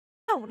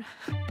down!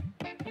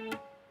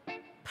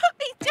 Put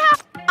me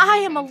down! I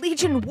am a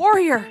Legion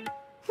warrior,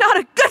 not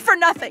a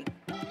good-for-nothing!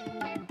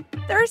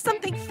 There is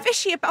something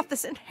fishy about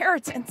this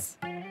inheritance.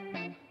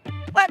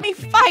 Let me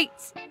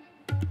fight!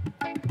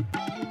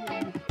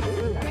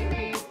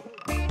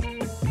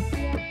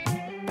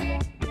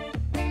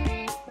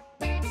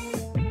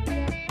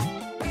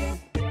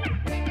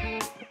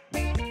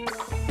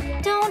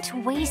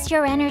 Don't waste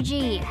your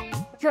energy.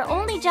 Your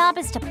only job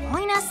is to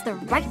point us the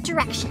right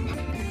direction.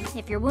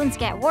 If your wounds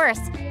get worse,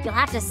 you'll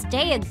have to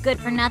stay a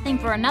good-for-nothing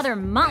for another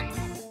month.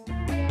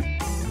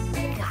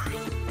 God,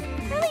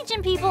 are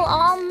Legion people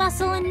all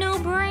muscle and no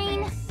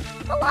brain?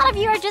 A lot of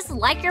you are just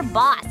like your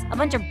boss, a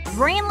bunch of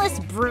brainless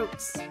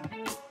brutes.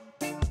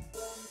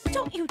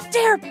 Don't you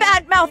dare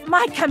badmouth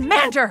my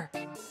commander!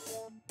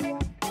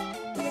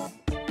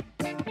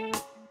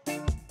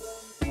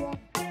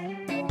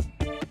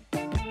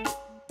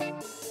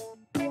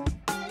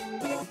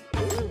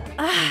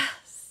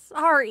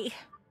 Sorry.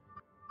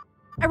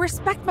 I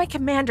respect my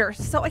commander,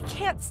 so I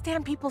can't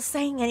stand people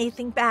saying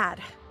anything bad.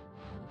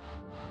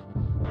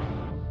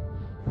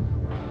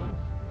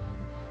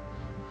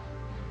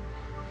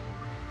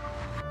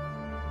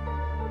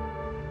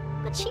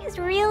 But she's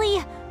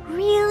really,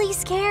 really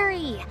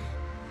scary.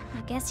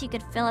 I guess you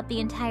could fill up the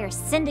entire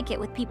syndicate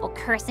with people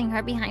cursing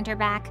her behind her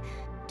back.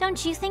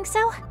 Don't you think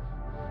so?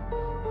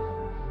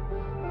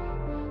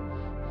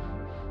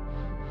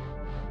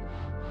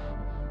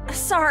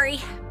 Sorry,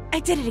 I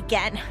did it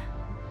again.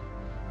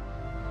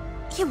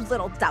 You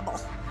little devil.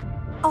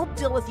 I'll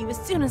deal with you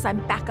as soon as I'm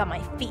back on my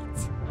feet.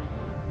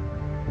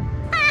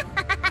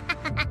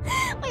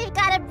 We've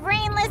got a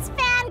brainless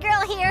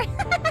fangirl here.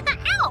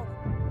 Ow!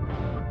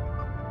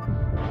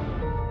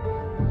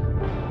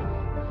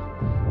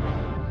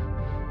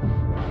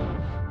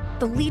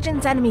 The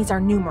Legion's enemies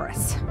are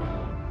numerous.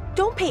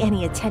 Don't pay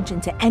any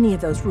attention to any of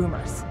those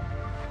rumors.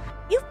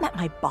 You've met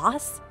my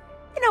boss.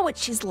 You know what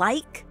she's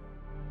like.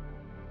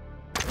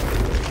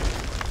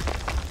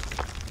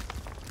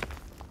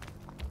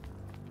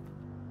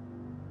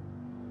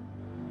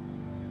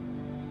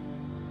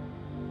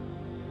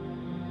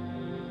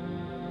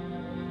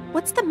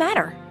 What's the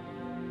matter?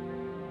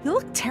 You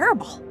look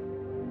terrible.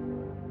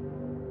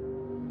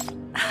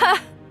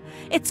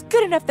 It's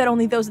good enough that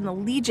only those in the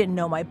Legion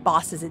know my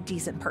boss is a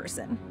decent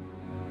person.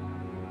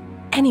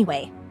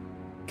 Anyway,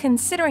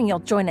 considering you'll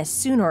join us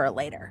sooner or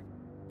later,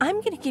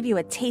 I'm gonna give you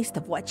a taste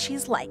of what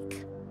she's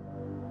like.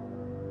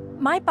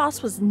 My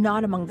boss was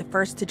not among the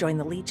first to join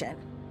the Legion.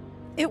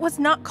 It was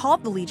not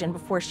called the Legion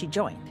before she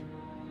joined,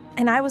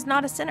 and I was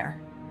not a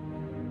sinner.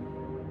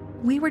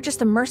 We were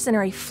just a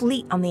mercenary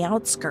fleet on the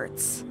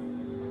outskirts,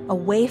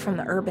 away from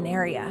the urban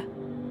area,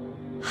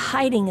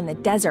 hiding in the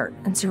desert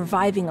and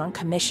surviving on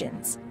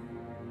commissions,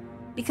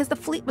 because the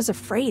fleet was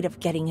afraid of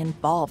getting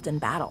involved in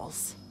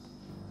battles.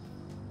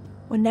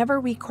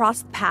 Whenever we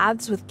crossed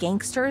paths with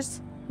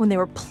gangsters, when they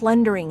were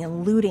plundering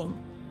and looting,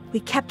 we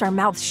kept our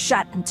mouths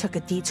shut and took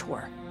a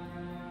detour.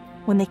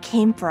 When they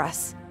came for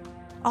us,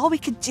 all we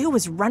could do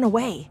was run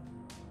away,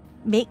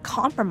 make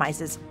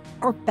compromises,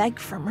 or beg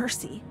for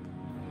mercy.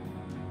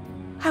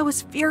 I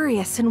was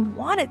furious and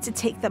wanted to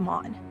take them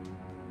on.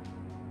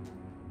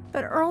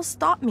 But Earl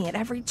stopped me at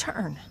every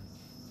turn.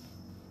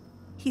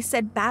 He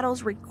said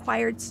battles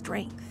required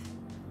strength,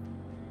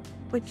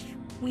 which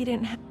we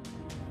didn't have.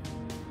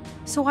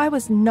 So I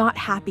was not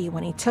happy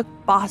when he took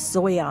Boss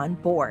Zoya on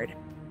board,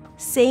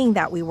 saying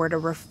that we were to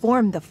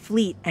reform the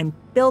fleet and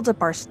build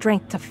up our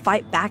strength to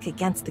fight back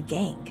against the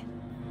gang.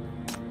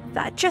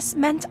 That just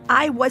meant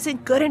I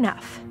wasn't good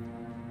enough.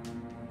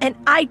 And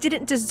I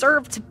didn't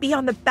deserve to be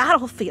on the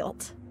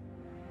battlefield.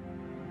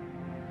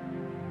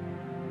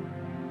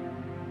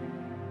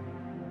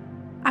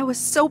 I was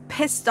so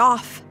pissed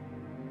off.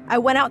 I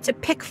went out to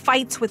pick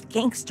fights with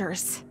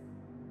gangsters.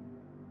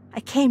 I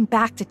came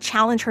back to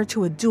challenge her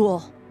to a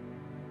duel,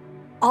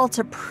 all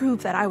to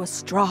prove that I was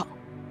strong.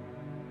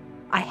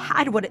 I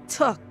had what it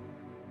took,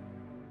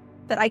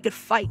 that I could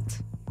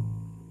fight.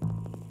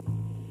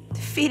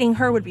 Defeating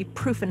her would be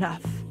proof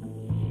enough.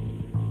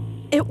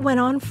 It went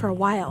on for a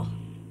while,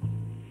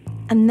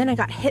 and then I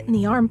got hit in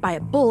the arm by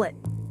a bullet,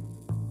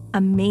 a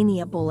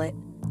mania bullet.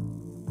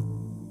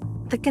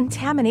 The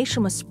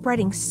contamination was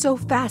spreading so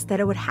fast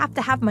that I would have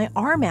to have my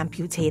arm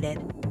amputated.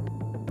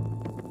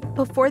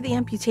 Before the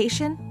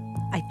amputation,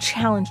 I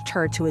challenged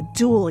her to a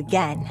duel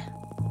again.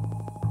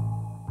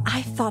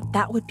 I thought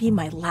that would be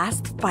my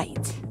last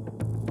fight.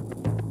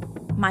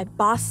 My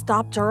boss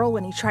stopped Earl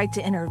when he tried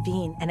to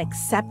intervene and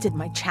accepted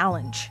my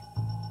challenge.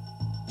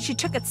 She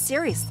took it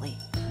seriously,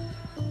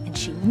 and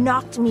she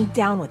knocked me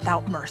down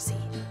without mercy.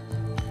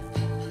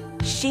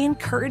 She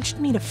encouraged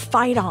me to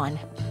fight on.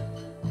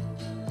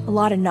 A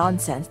lot of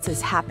nonsense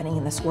is happening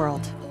in this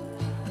world,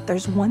 but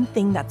there's one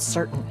thing that's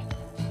certain.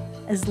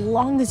 As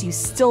long as you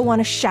still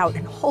want to shout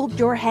and hold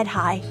your head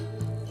high,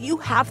 you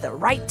have the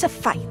right to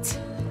fight.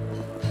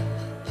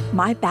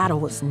 My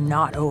battle was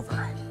not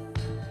over.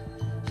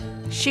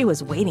 She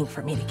was waiting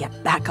for me to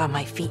get back on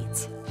my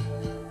feet.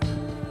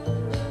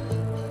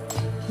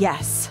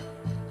 Yes,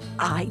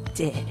 I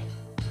did.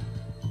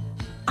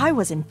 I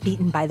wasn't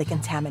beaten by the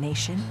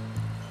contamination.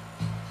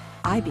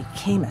 I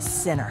became a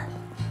sinner.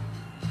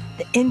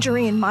 The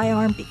injury in my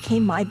arm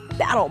became my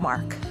battle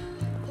mark,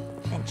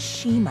 and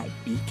she my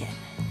beacon.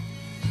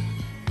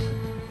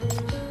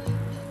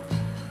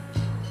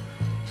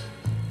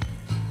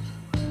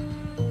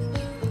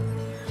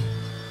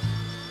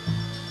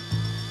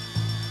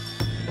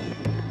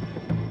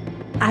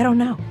 I don't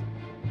know.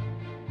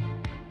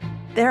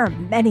 There are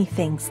many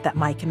things that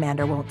my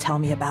commander won't tell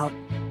me about.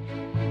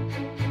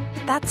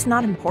 But that's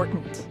not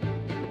important.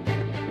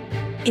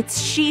 It's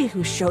she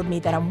who showed me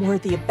that I'm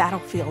worthy of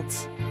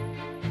battlefields.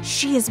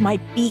 She is my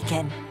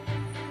beacon.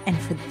 And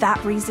for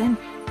that reason,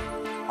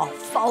 I'll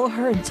follow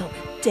her until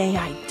the day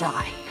I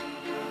die.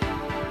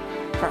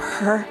 For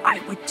her, I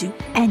would do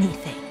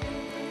anything.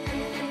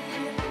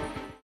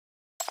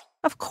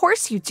 Of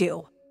course you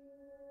do.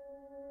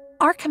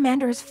 Our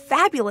commander is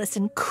fabulous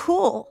and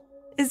cool,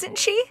 isn't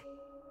she?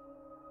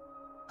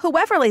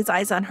 Whoever lays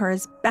eyes on her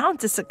is bound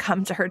to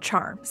succumb to her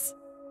charms.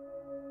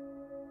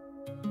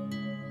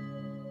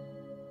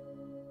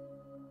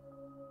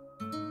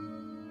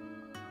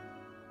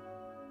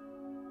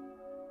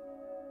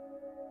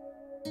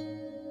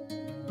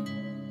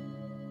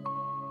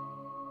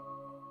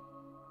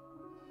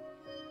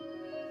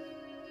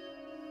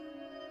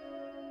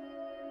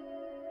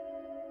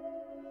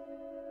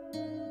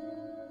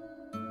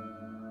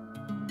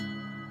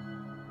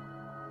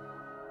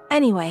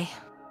 Anyway,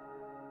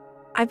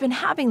 I've been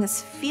having this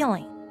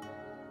feeling,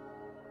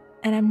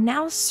 and I'm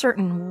now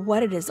certain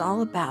what it is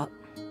all about.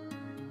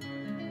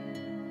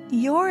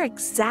 You're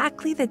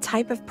exactly the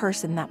type of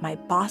person that my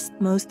boss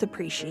most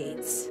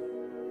appreciates.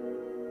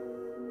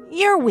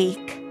 You're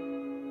weak,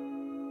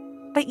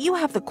 but you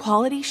have the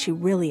quality she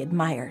really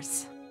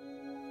admires.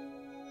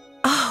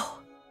 Oh,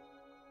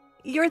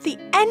 you're the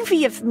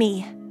envy of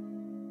me.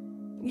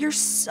 You're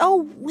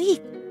so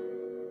weak.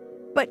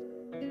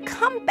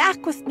 Come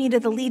back with me to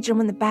the Legion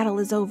when the battle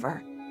is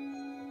over.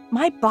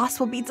 My boss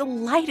will be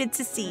delighted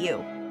to see you.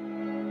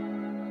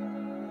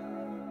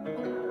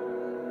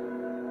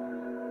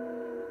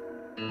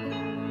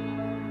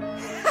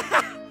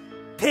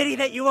 Pity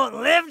that you won't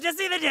live to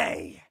see the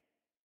day!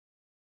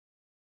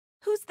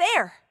 Who's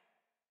there?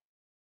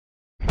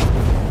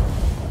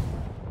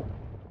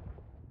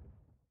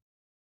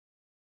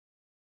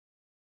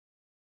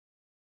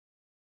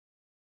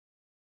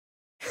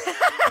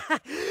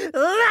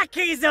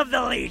 Lackeys of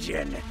the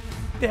Legion!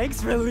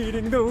 Thanks for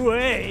leading the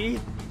way!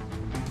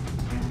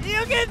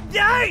 You can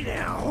die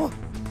now!